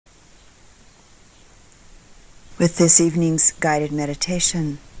With this evening's guided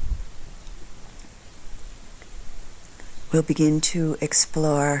meditation, we'll begin to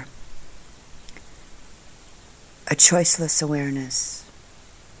explore a choiceless awareness.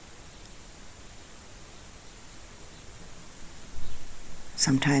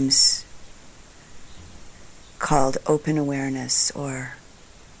 Sometimes called open awareness or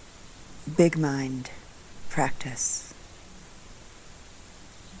big mind practice.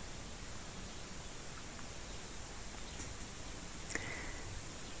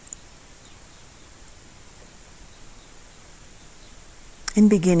 And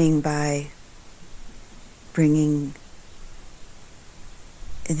beginning by bringing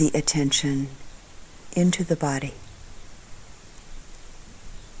the attention into the body.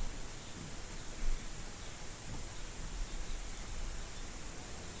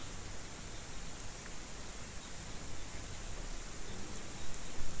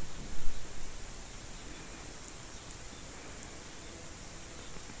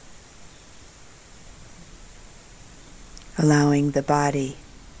 Allowing the body,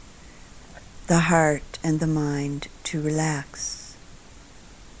 the heart, and the mind to relax,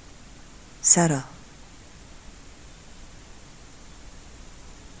 settle.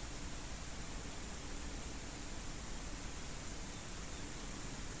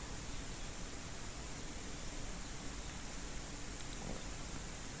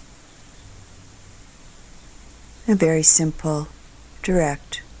 A very simple,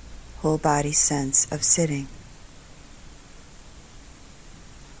 direct, whole body sense of sitting.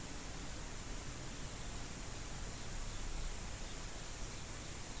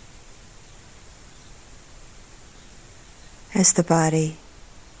 As the body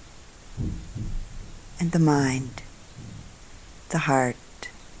and the mind, the heart,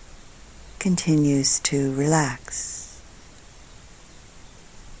 continues to relax,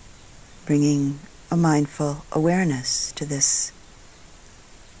 bringing a mindful awareness to this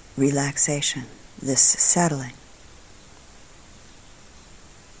relaxation, this settling.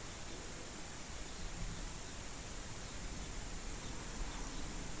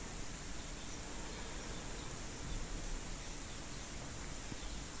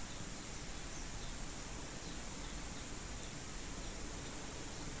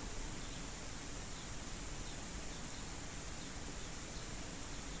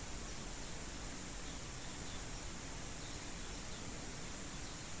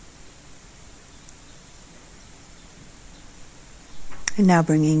 And now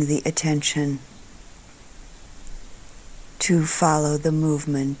bringing the attention to follow the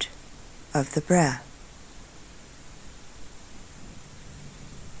movement of the breath.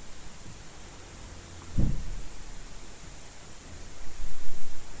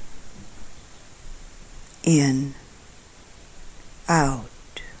 In, out,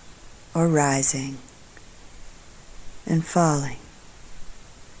 or rising and falling.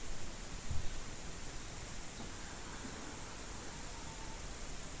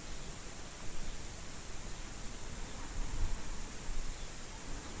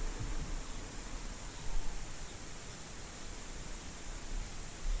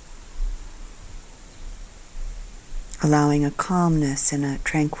 Allowing a calmness and a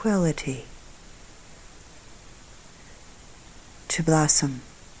tranquility to blossom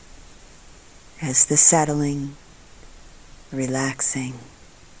as the settling, relaxing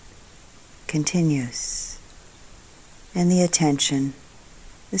continues, and the attention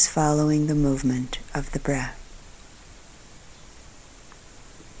is following the movement of the breath.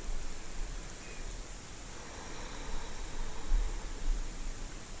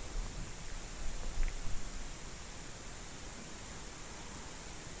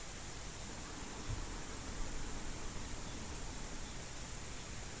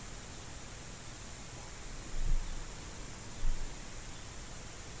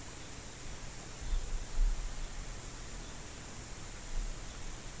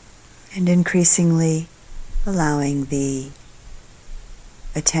 And increasingly allowing the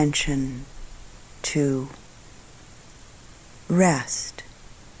attention to rest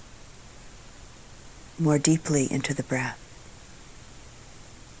more deeply into the breath.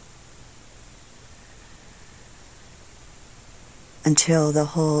 Until the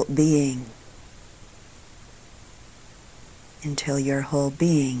whole being, until your whole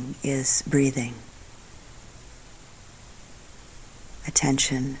being is breathing.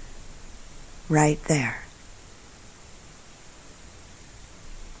 Attention right there.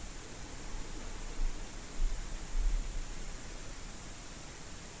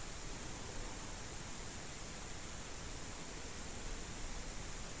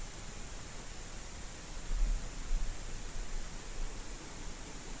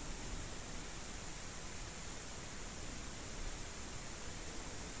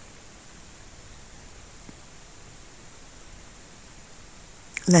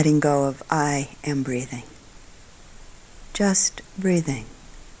 letting go of I am breathing, just breathing.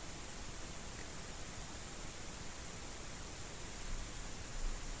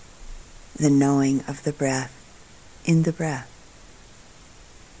 The knowing of the breath in the breath.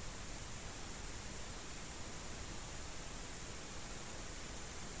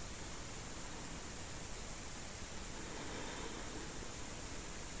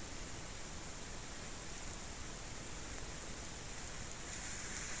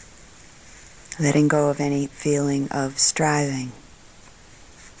 Letting go of any feeling of striving.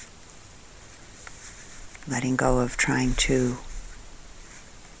 Letting go of trying to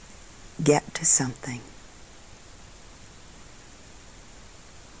get to something.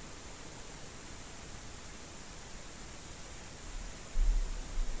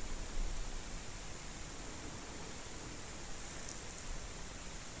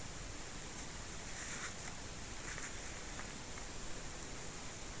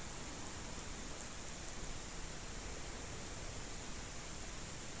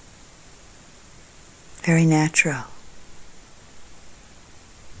 Very natural.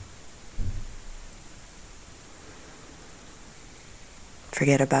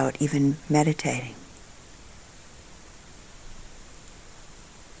 Forget about even meditating.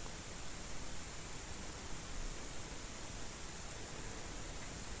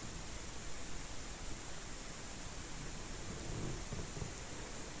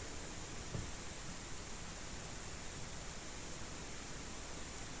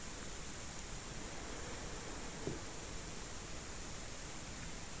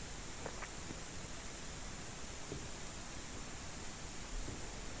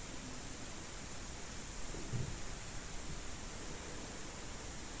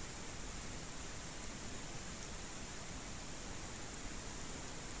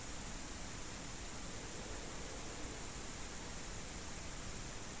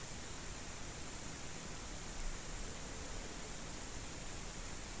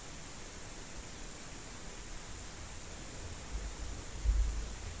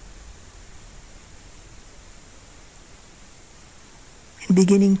 And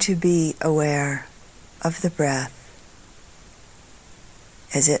beginning to be aware of the breath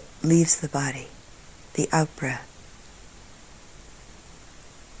as it leaves the body, the out-breath.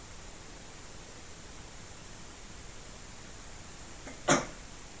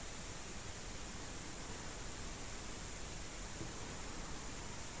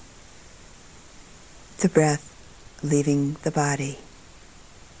 The breath leaving the body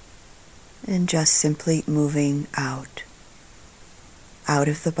and just simply moving out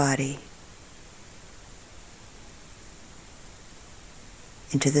of the body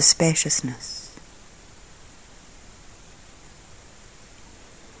into the spaciousness.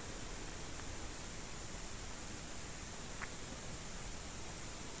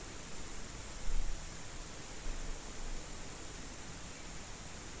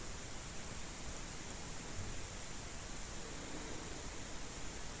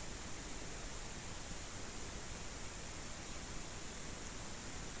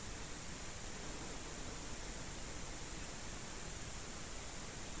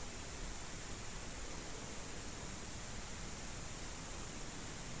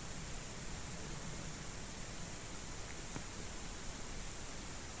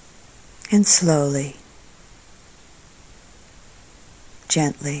 And slowly,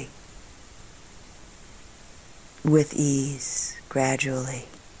 gently, with ease, gradually,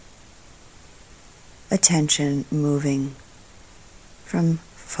 attention moving from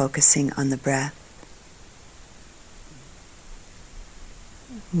focusing on the breath,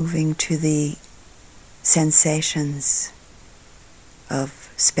 moving to the sensations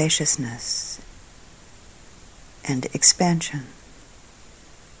of spaciousness and expansion.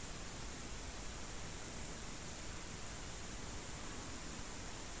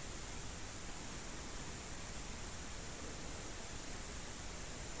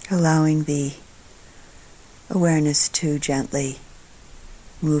 Allowing the awareness to gently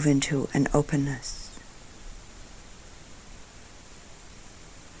move into an openness.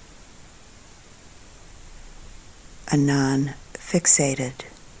 A non-fixated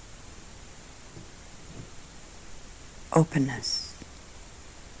openness,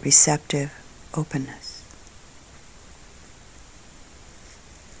 receptive openness.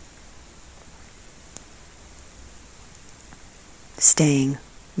 Staying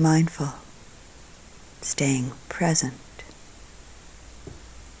mindful, staying present.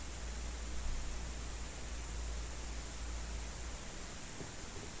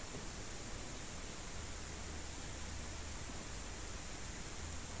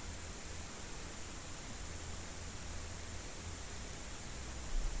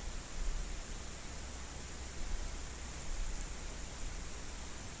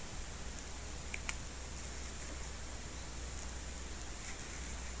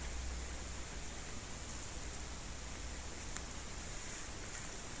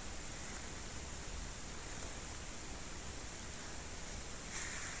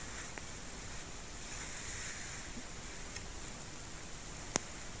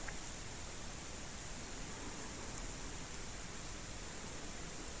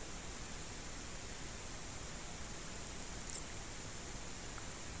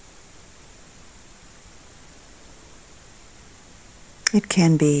 It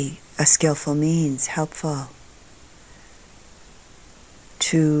can be a skillful means, helpful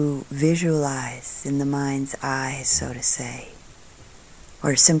to visualize in the mind's eye, so to say,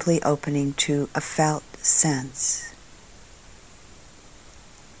 or simply opening to a felt sense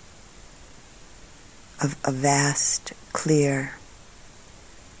of a vast, clear,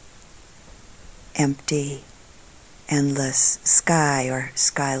 empty, endless sky or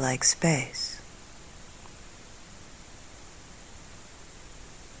sky-like space.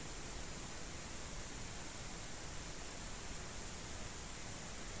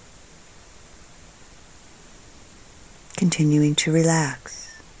 Continuing to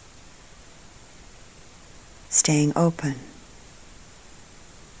relax, staying open,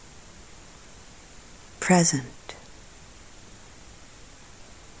 present.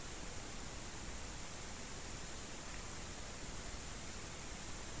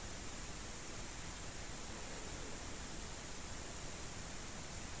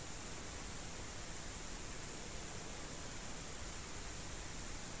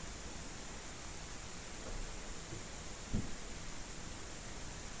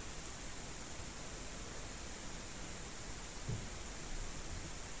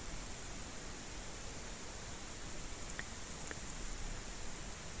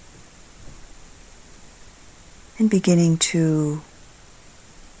 And beginning to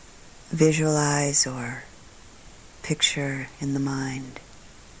visualize or picture in the mind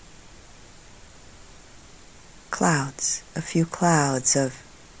clouds, a few clouds of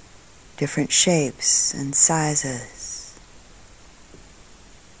different shapes and sizes,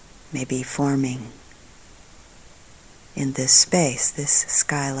 maybe forming in this space, this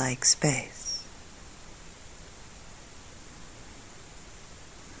sky-like space.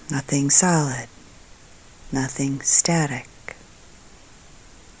 Nothing solid. Nothing static.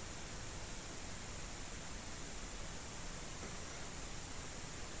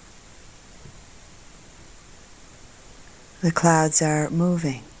 The clouds are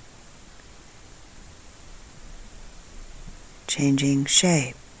moving, changing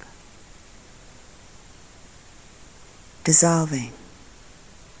shape, dissolving.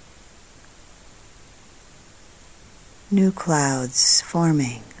 New clouds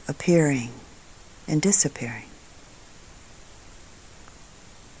forming, appearing, and disappearing.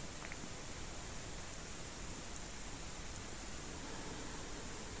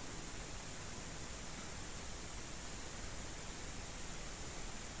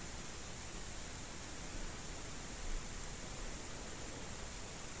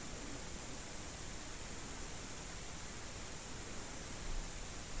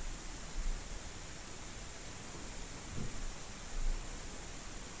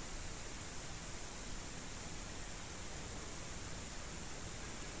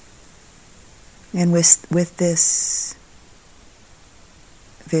 And with this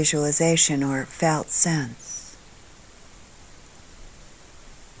visualization or felt sense,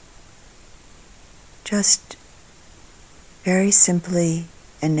 just very simply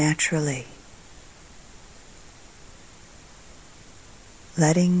and naturally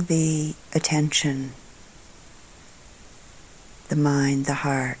letting the attention, the mind, the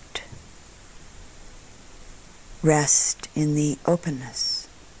heart, rest in the openness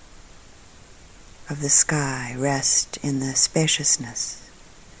of the sky, rest in the spaciousness,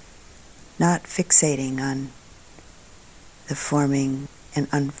 not fixating on the forming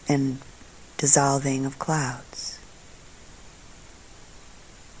and dissolving of clouds.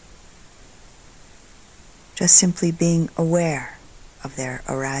 Just simply being aware of their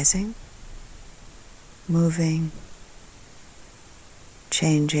arising, moving,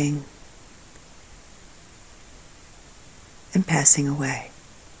 changing, and passing away.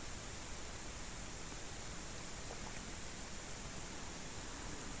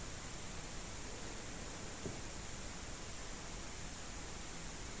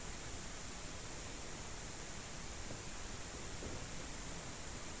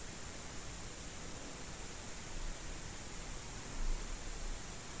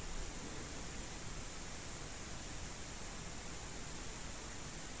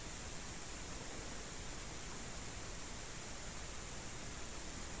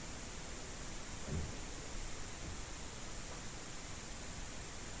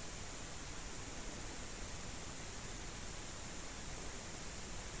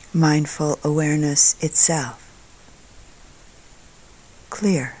 Mindful awareness itself,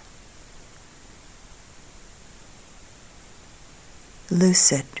 clear,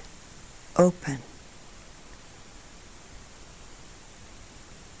 lucid, open,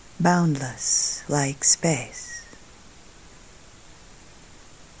 boundless like space,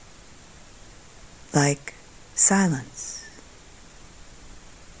 like silence,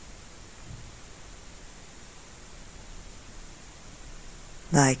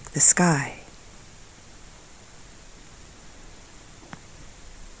 like the sky.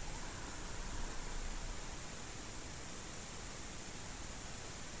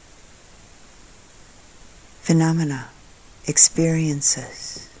 Phenomena,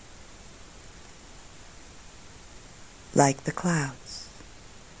 experiences, like the clouds.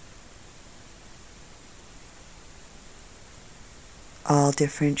 All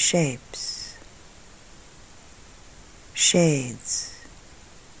different shapes, shades,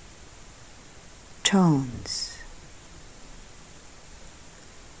 tones.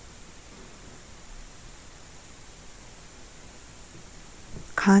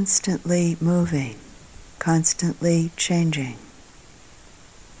 Constantly moving, constantly changing.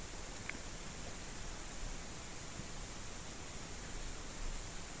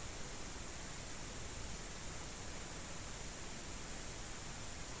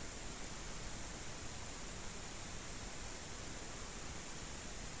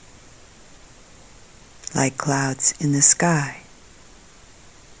 Like clouds in the sky,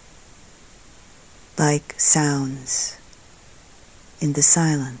 like sounds in the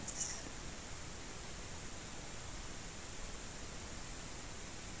silence.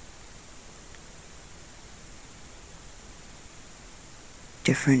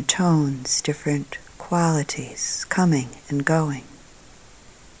 Different tones, different qualities, coming and going.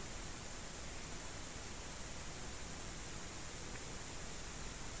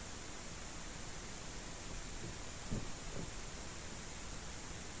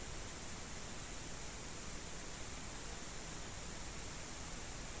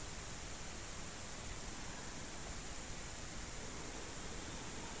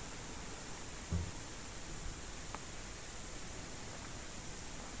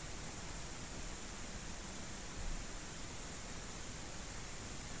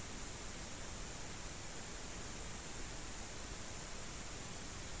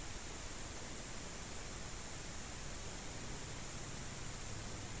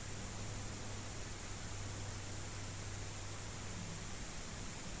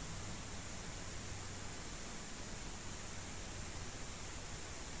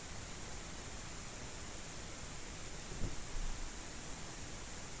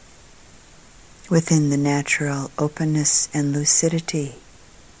 Within the natural openness and lucidity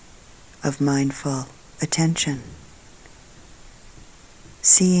of mindful attention,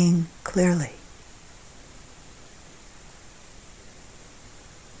 seeing clearly.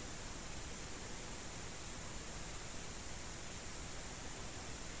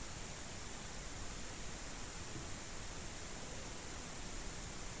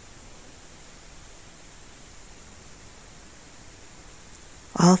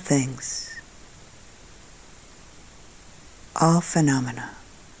 All things, all phenomena,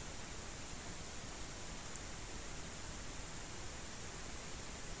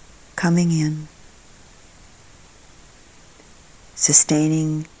 coming in,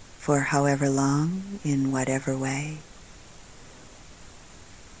 sustaining for however long, in whatever way,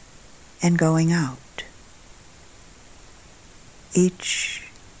 and going out, each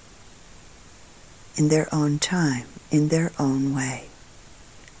in their own time, in their own way.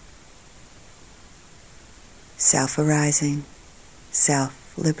 Self-arising,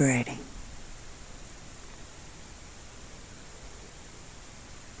 self-liberating.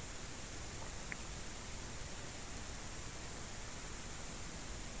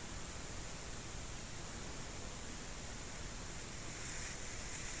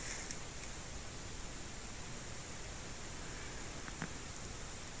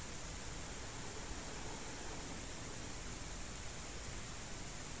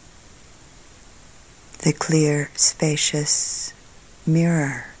 The clear, spacious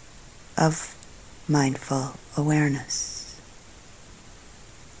mirror of mindful awareness.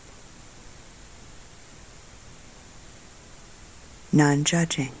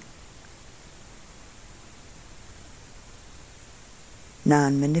 Non-judging,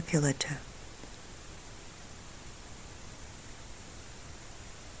 non-manipulative,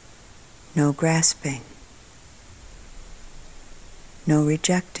 no grasping, no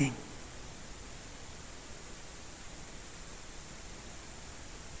rejecting.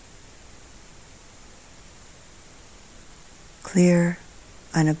 Clear,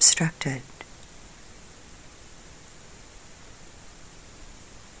 unobstructed.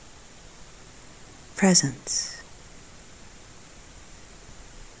 Presence.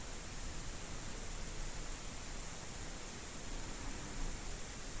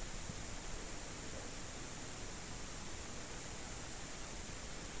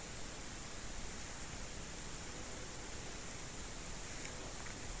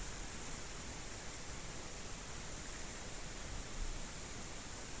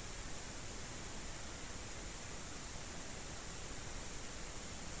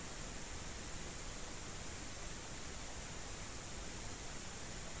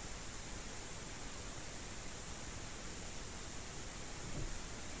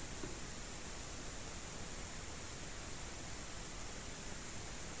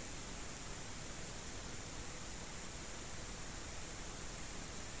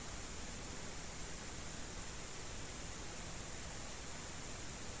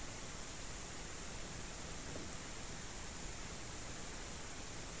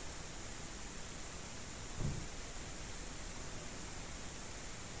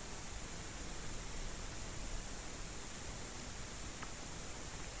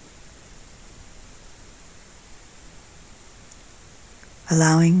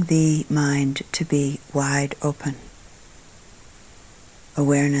 allowing the mind to be wide open,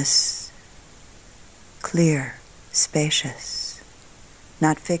 awareness clear, spacious,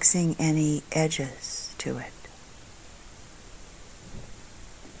 not fixing any edges to it.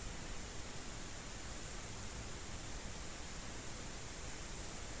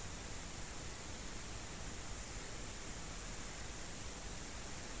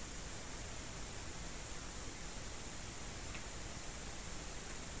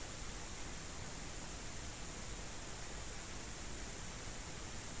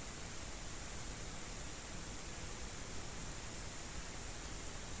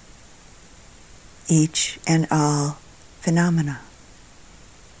 Each and all phenomena,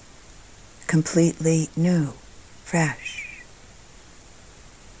 completely new, fresh,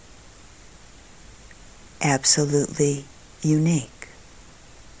 absolutely unique.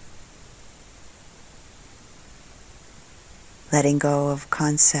 Letting go of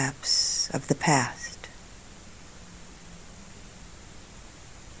concepts of the past.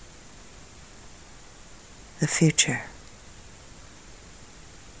 The future.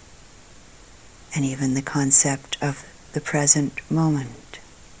 And even the concept of the present moment.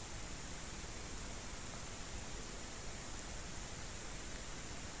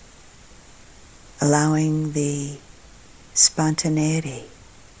 Allowing the spontaneity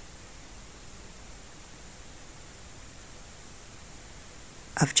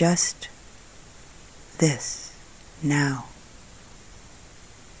of just this now.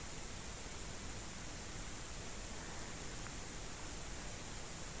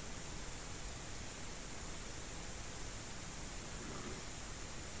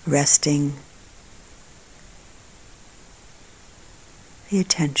 Resting the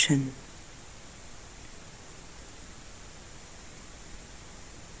attention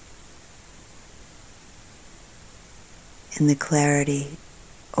in the clarity,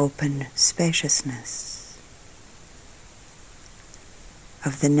 open spaciousness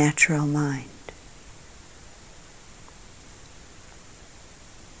of the natural mind.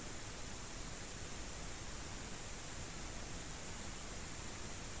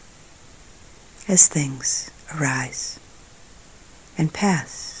 As things arise and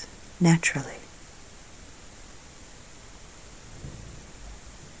pass naturally.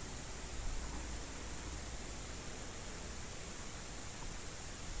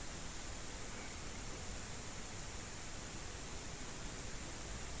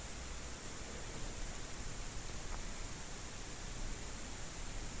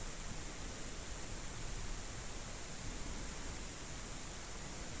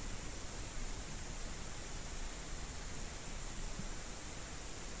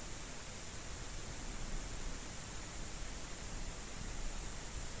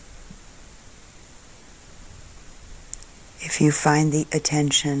 If you find the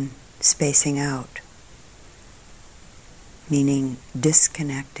attention spacing out, meaning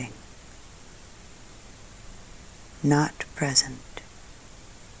disconnecting, not present,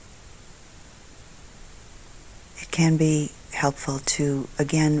 it can be helpful to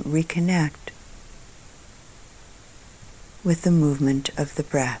again reconnect with the movement of the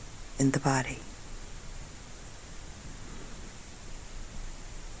breath in the body.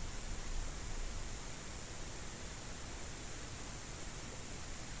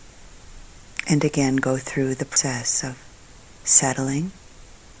 And again go through the process of settling,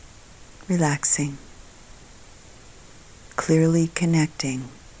 relaxing, clearly connecting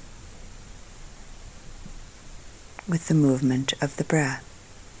with the movement of the breath.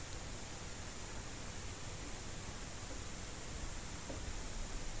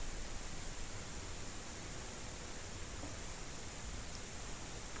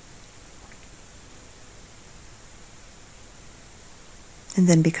 And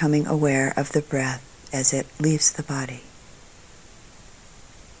then becoming aware of the breath as it leaves the body.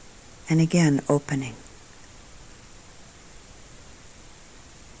 And again opening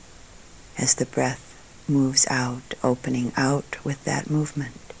as the breath moves out, opening out with that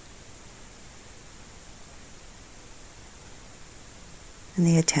movement. And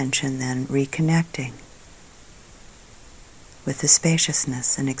the attention then reconnecting with the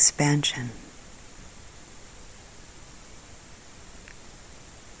spaciousness and expansion.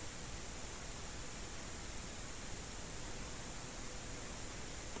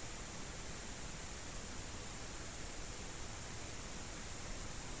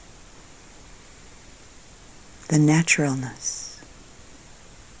 The naturalness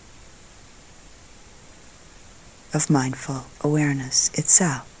of mindful awareness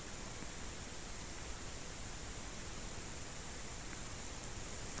itself.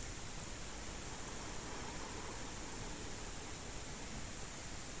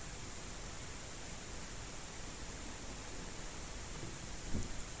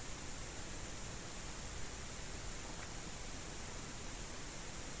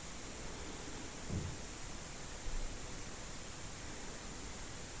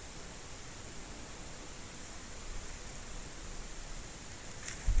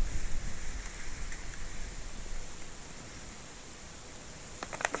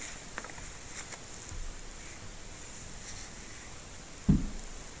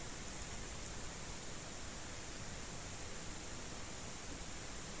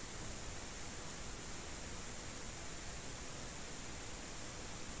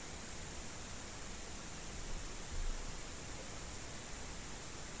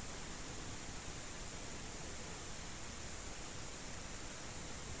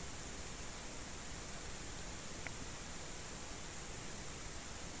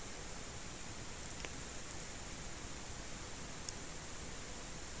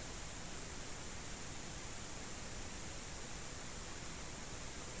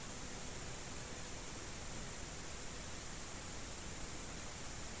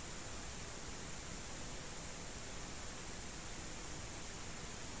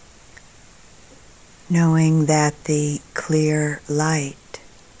 knowing that the clear light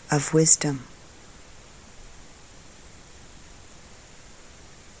of wisdom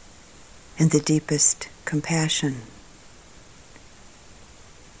and the deepest compassion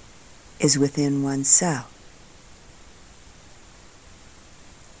is within oneself.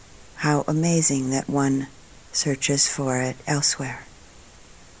 How amazing that one searches for it elsewhere.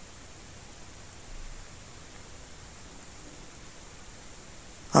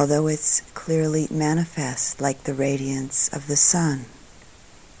 Although it's clearly manifest like the radiance of the sun,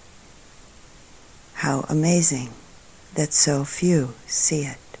 how amazing that so few see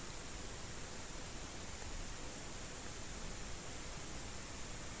it.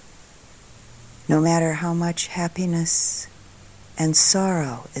 No matter how much happiness and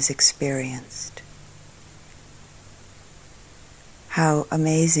sorrow is experienced, how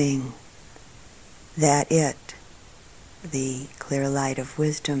amazing that it, the clear light of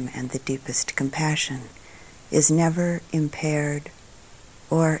wisdom and the deepest compassion, is never impaired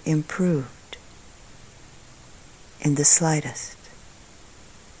or improved in the slightest.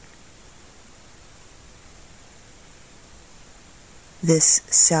 This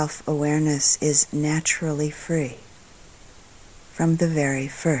self-awareness is naturally free from the very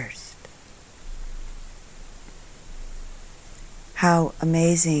first. How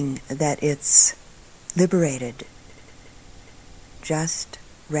amazing that it's liberated, just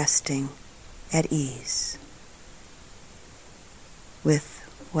resting at ease with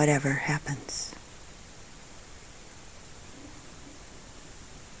whatever happens.